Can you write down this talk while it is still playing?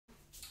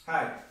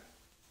Hi,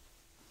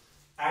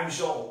 I'm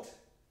Zsolt,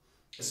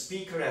 a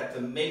speaker at the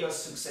Mega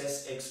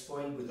Success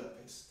Expo in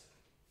Budapest.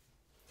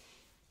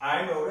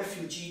 I'm a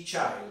refugee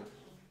child.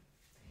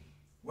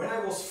 When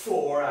I was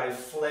 4, I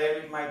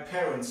fled with my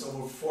parents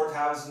over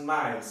 4,000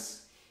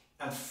 miles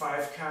and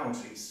 5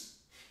 countries,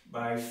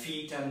 by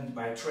feet and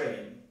by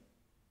train.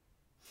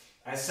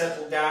 I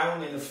settled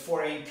down in a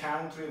foreign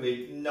country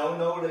with no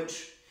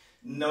knowledge,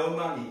 no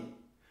money,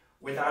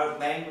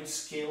 without language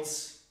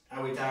skills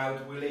and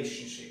without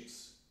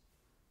relationships.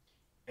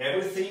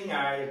 Everything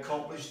I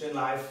accomplished in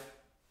life,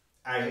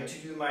 I had to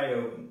do my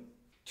own.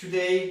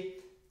 Today,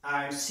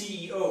 I'm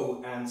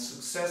CEO and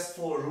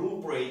successful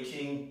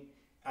rule-breaking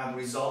and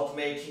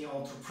result-making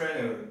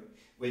entrepreneur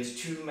with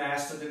 2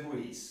 master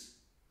degrees,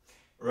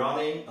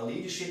 running a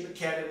leadership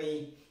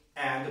academy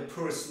and a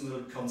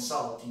personal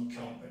consulting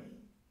company.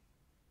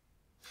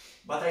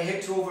 But I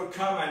had to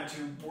overcome and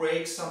to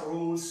break some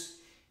rules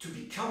to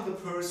become the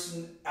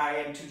person I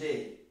am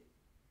today.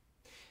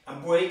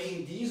 And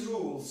breaking these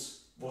rules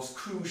was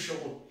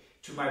crucial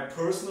to my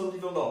personal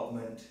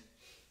development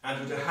and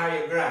to the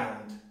higher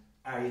ground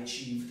I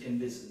achieved in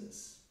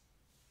business.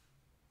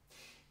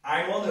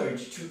 I'm honored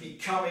to be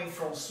coming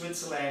from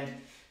Switzerland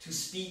to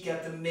speak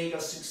at the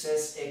Mega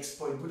Success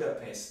Expo in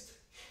Budapest,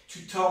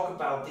 to talk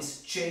about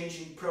this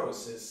changing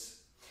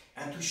process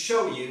and to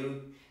show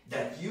you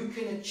that you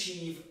can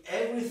achieve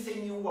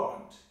everything you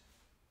want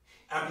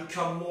and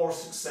become more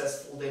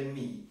successful than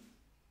me.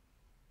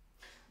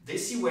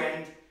 This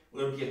event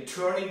will be a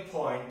turning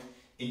point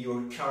in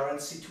your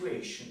current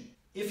situation.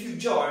 If you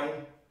join,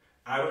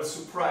 I will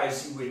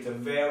surprise you with a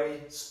very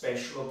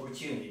special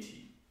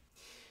opportunity.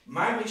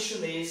 My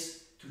mission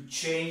is to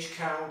change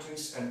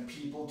countries and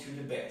people to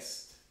the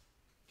best,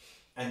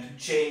 and to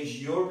change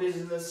your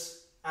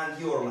business and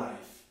your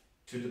life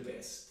to the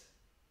best.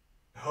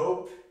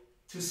 Hope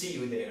to see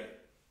you there.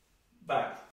 Bye.